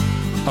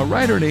A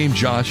writer named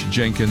Josh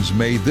Jenkins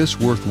made this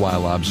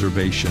worthwhile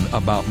observation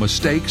about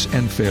mistakes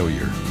and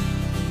failure.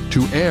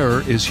 To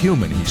err is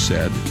human, he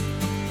said,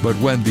 but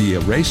when the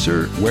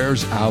eraser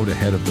wears out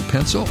ahead of the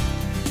pencil,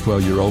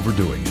 well, you're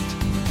overdoing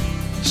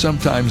it.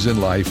 Sometimes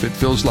in life, it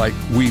feels like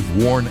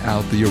we've worn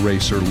out the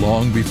eraser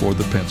long before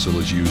the pencil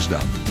is used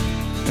up.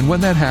 And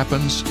when that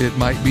happens, it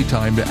might be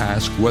time to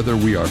ask whether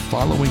we are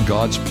following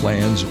God's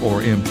plans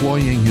or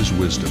employing His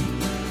wisdom.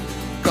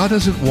 God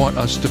doesn't want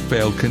us to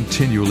fail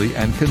continually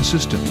and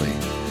consistently.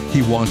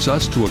 He wants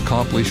us to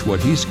accomplish what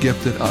He's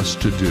gifted us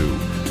to do.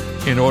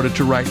 In order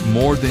to write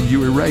more than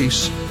you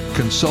erase,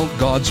 consult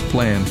God's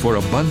plan for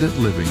abundant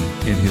living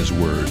in His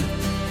Word.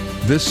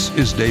 This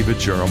is David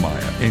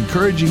Jeremiah,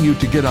 encouraging you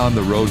to get on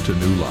the road to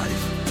new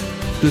life.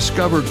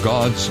 Discover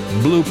God's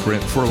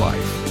blueprint for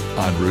life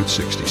on Route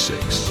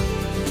 66.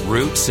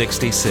 Route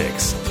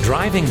 66,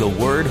 driving the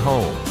Word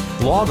home.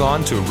 Log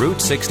on to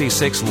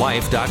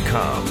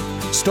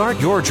Route66Life.com. Start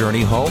your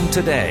journey home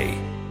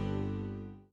today.